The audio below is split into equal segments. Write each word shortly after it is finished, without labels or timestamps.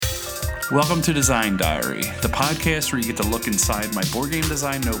Welcome to Design Diary, the podcast where you get to look inside my board game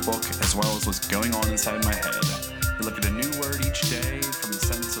design notebook as well as what's going on inside my head. We look at a new word each day from the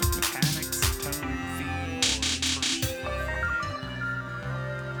sense of mechanics, tone, theme, or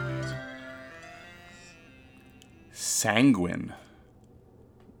sanguine.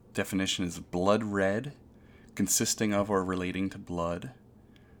 Definition is blood red, consisting of or relating to blood,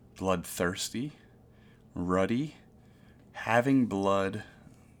 bloodthirsty, ruddy, having blood.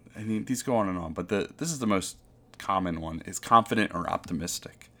 I mean, these go on and on, but this is the most common one, is confident or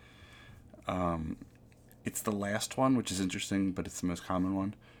optimistic. It's the last one, which is interesting, but it's the most common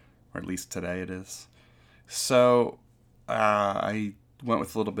one, or at least today it is. So I went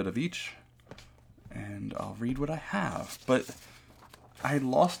with a little bit of each, and I'll read what I have. But I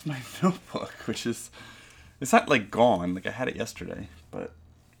lost my notebook, which is, it's not like gone, like I had it yesterday, but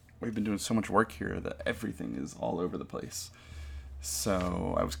we've been doing so much work here that everything is all over the place.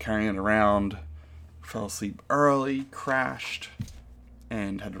 So I was carrying it around, fell asleep early, crashed,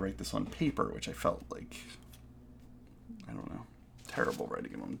 and had to write this on paper, which I felt like, I don't know, terrible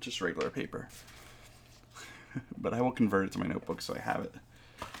writing it on just regular paper. But I will convert it to my notebook so I have it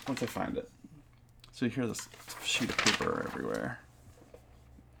once I find it. So you hear this sheet of paper everywhere.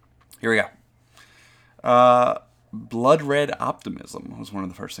 Here we go. Blood red optimism was one of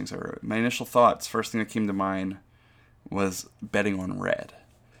the first things I wrote. My initial thoughts, first thing that came to mind was betting on red.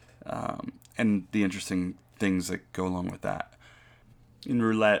 And the interesting things that go along with that. In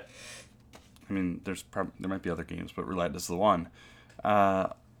roulette, I mean, there might be other games, but roulette is the one.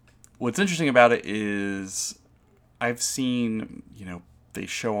 What's interesting about it is I've seen, they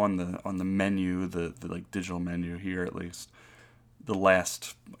show on the menu, the like digital menu here at least, the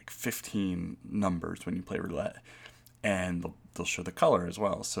last like 15 numbers when you play roulette, and they'll show the color as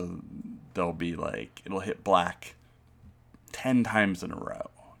well. So they'll be like, it'll hit black 10 times in a row.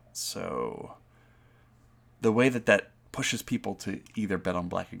 So the way that pushes people to either bet on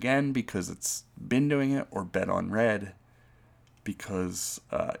black again because it's been doing it, or bet on red because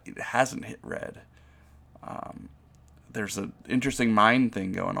it hasn't hit red. There's an interesting mind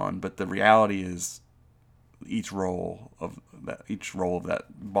thing going on, but the reality is each roll of that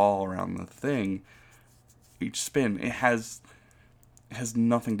ball around the thing, each spin, it has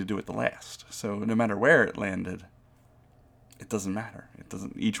nothing to do with the last. So no matter where it landed, it doesn't matter. It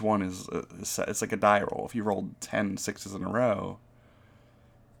doesn't. Each one is it's like a die roll. If you rolled 10 sixes in a row,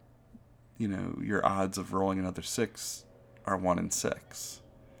 your odds of rolling another 6 are 1 in 6.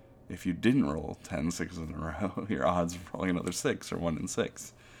 If you didn't roll 10 sixes in a row, your odds of rolling another 6 are 1 in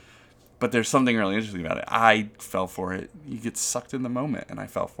 6. But there's something really interesting about it. I fell for it. You get sucked in the moment, and I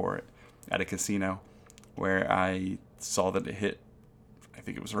fell for it at a casino where I saw that it hit, I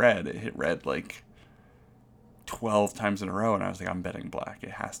think it was red. It hit red like 12 times in a row, and I was like, I'm betting black.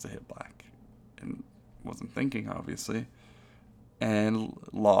 It has to hit black. And wasn't thinking, obviously. And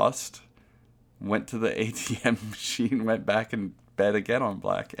lost. Went to the ATM machine, went back and bet again on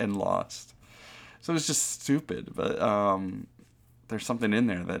black, and lost. So it was just stupid, but there's something in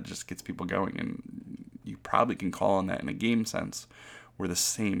there that just gets people going, and you probably can call on that in a game sense, where the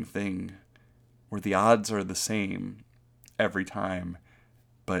same thing, where the odds are the same every time,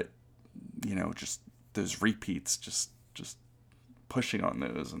 but just those repeats, just pushing on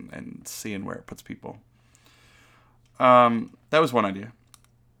those and seeing where it puts people. That was one idea.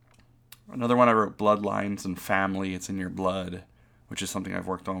 Another one I wrote, bloodlines and family. It's in your blood, which is something I've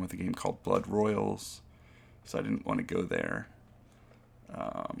worked on with a game called Blood Royals. So I didn't want to go there,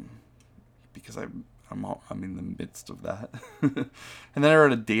 because I'm in the midst of that. And then I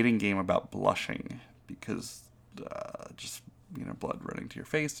wrote a dating game about blushing, because just blood running to your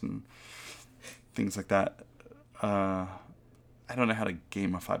face and things like that. I don't know how to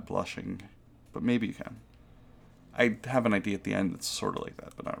gamify blushing, but maybe you can. I have an idea at the end that's sort of like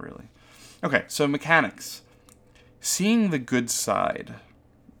that, but not really. Okay, so mechanics. Seeing the good side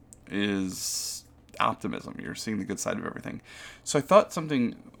is optimism. You're seeing the good side of everything. So I thought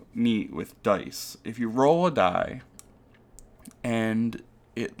something neat with dice. If you roll a die and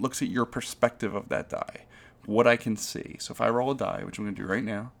it looks at your perspective of that die, what I can see. So if I roll a die, which I'm going to do right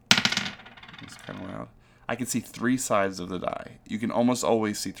now, it's kind of loud, I can see 3 sides of the die. You can almost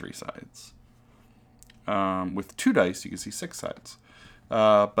always see 3 sides. With 2 dice, you can see 6 sides.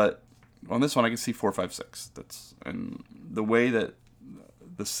 But on this one, I can see 4, 5, 6. And the way that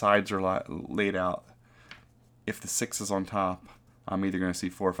the sides are laid out, if the 6 is on top, I'm either going to see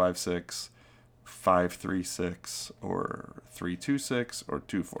 4, 5, 6, 5, 3, 6, or 3, 2, 6, or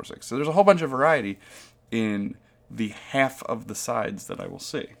 2, 4, 6. So there's a whole bunch of variety in the half of the sides that I will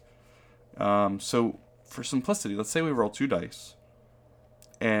see. So for simplicity, let's say we roll 2 dice,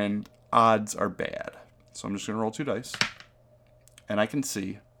 and odds are bad. So I'm just going to roll 2 dice. And I can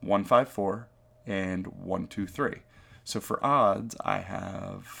see 1, 5, 4 and 1, 2, 3. So for odds, I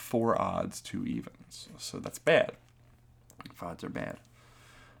have 4 odds, 2 evens. So that's bad. If odds are bad.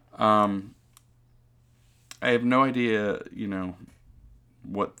 I have no idea,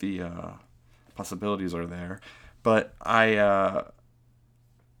 what the possibilities are there. But I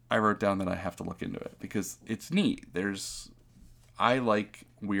wrote down that I have to look into it because it's neat. I like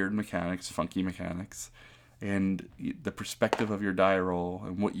weird mechanics, funky mechanics, and the perspective of your die roll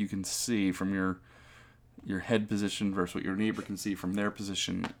and what you can see from your head position versus what your neighbor can see from their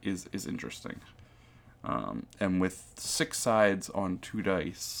position is interesting. And with 6 sides on 2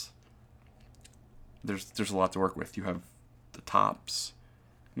 dice, there's a lot to work with. You have the tops,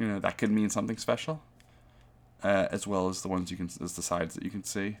 that could mean something special, as well as as the sides that you can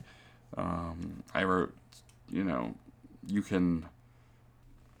see. I wrote, you can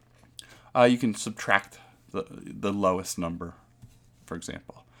subtract the lowest number, for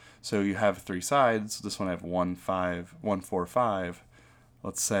example. So you have 3 sides. This one I have 1, 5, 1, 4, 5.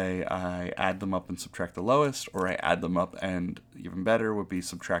 Let's say I add them up and subtract the lowest, or I add them up and even better would be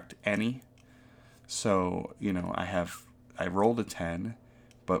subtract any. So, I rolled a 10,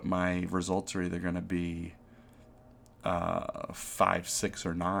 but my results are either going to be 5, 6,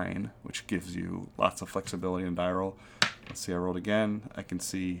 or 9, which gives you lots of flexibility in die roll. Let's see, I rolled again. I can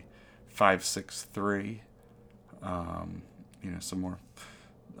see 5, 6, 3. Some more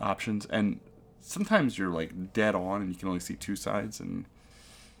options. And sometimes you're like dead on and you can only see 2 sides, and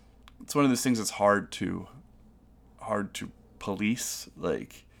it's one of those things that's hard to police.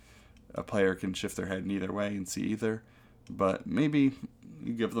 Like, a player can shift their head in either way and see either, but maybe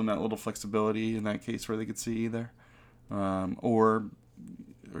you give them that little flexibility in that case where they could see either, or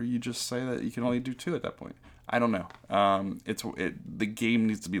you just say that you can only do 2 at that point. I don't know. The game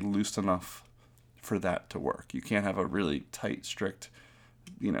needs to be loose enough for that to work. You can't have a really tight, strict,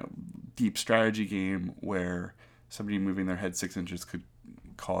 deep strategy game where somebody moving their head 6 inches could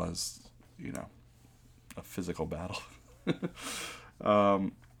cause, a physical battle.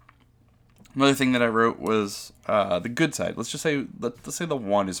 Another thing that I wrote was the good side. Let's say the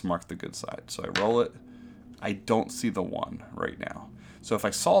 1 is marked the good side. So I roll it. I don't see the 1 right now. So if I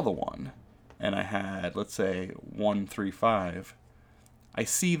saw the 1 and I had, let's say, 1, 3, 5, I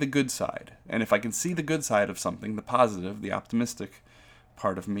see the good side. And if I can see the good side of something, the positive, the optimistic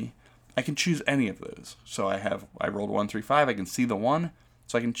part of me, I can choose any of those. So I rolled 1, 3, 5. I can see the 1,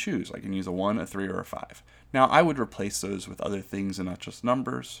 so I can choose. I can use a 1, a 3, or a 5. Now, I would replace those with other things and not just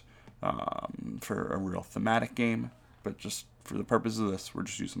numbers for a real thematic game. But just for the purpose of this, we're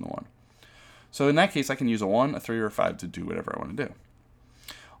just using the 1. So in that case, I can use a 1, a 3, or a 5 to do whatever I want to do.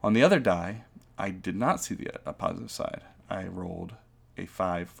 On the other die, I did not see a positive side. I rolled a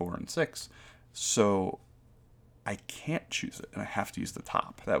 5, 4, and 6. So I can't choose it, and I have to use the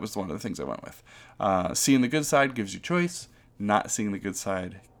top. That was one of the things I went with. Seeing the good side gives you choice. Not seeing the good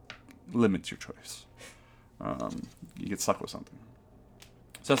side limits your choice. You get stuck with something.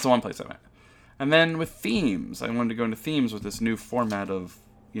 So that's the one place I went. And then with themes, I wanted to go into themes with this new format of,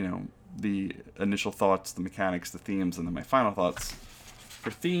 the initial thoughts, the mechanics, the themes, and then my final thoughts. For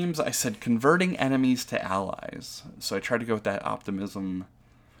themes, I said converting enemies to allies. So I tried to go with that optimism,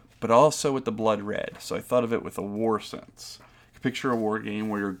 but also with the blood red. So I thought of it with a war sense. You can picture a war game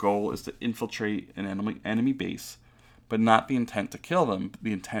where your goal is to infiltrate an enemy base, but not the intent to kill them, but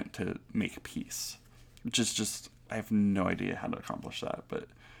the intent to make peace. Which is just, I have no idea how to accomplish that, but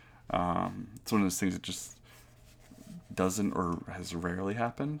it's one of those things that just doesn't or has rarely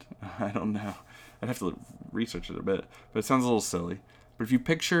happened. I don't know. I'd have to research it a bit, but it sounds a little silly. But if you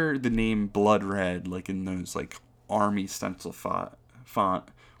picture the name Blood Red, like in those like army stencil font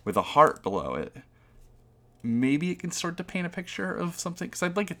with a heart below it, maybe it can start to paint a picture of something, because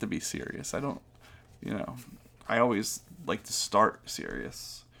I'd like it to be serious. I always like to start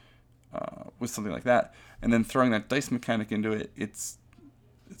serious with something like that, and then throwing that dice mechanic into it. It's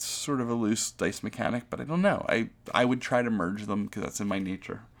sort of a loose dice mechanic, but I don't know. I would try to merge them because that's in my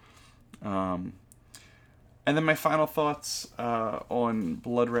nature. And then my final thoughts on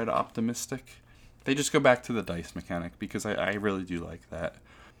Blood Red Optimistic, they just go back to the dice mechanic, because I really do like that.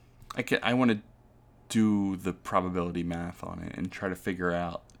 I want to do the probability math on it and try to figure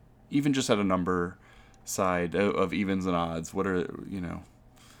out, even just at a number side of evens and odds, what are,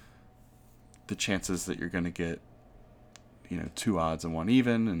 the chances that you're going to get, 2 odds and 1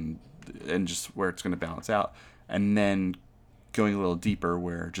 even, and just where it's going to balance out. And then going a little deeper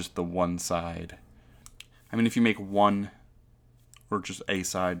where just the one side, if you make one or just a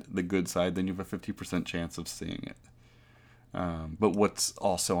side the good side, then you have a 50% chance of seeing it. But what's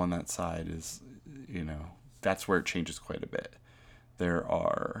also on that side is, that's where it changes quite a bit. There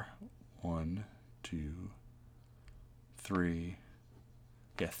are 1, 2, 3,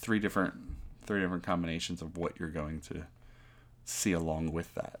 three different combinations of what you're going to see along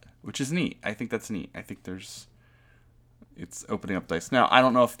with that, which is neat. I think that's neat. I think it's opening up dice. Now, I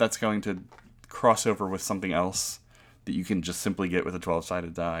don't know if that's going to cross over with something else that you can just simply get with a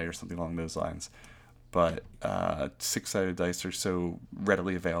 12-sided die or something along those lines. But 6-sided dice are so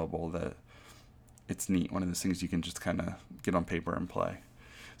readily available that it's neat. One of those things you can just kind of get on paper and play.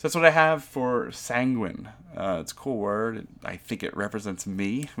 So that's what I have for Sanguine. It's a cool word. I think it represents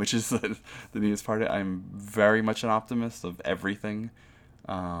me, which is the neatest part of it. I'm very much an optimist of everything.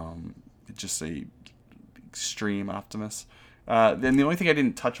 Just a extreme optimist. Then the only thing I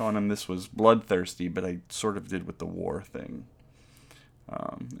didn't touch on this was bloodthirsty, but I sort of did with the war thing.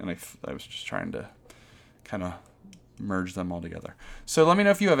 And I was just trying to kind of merge them all together. So let me know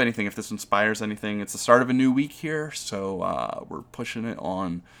if you have anything, if this inspires anything. It's the start of a new week here, so we're pushing it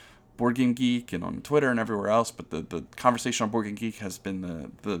on Board Game Geek and on Twitter and everywhere else, but the conversation on Board Game Geek has been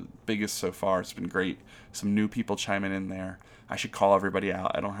the biggest so far. It's been great. Some new people chiming in there. I should call everybody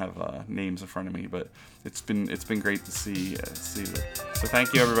out. I don't have names in front of me, but it's been great to see it. So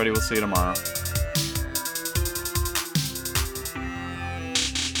thank you, everybody. We'll see you tomorrow.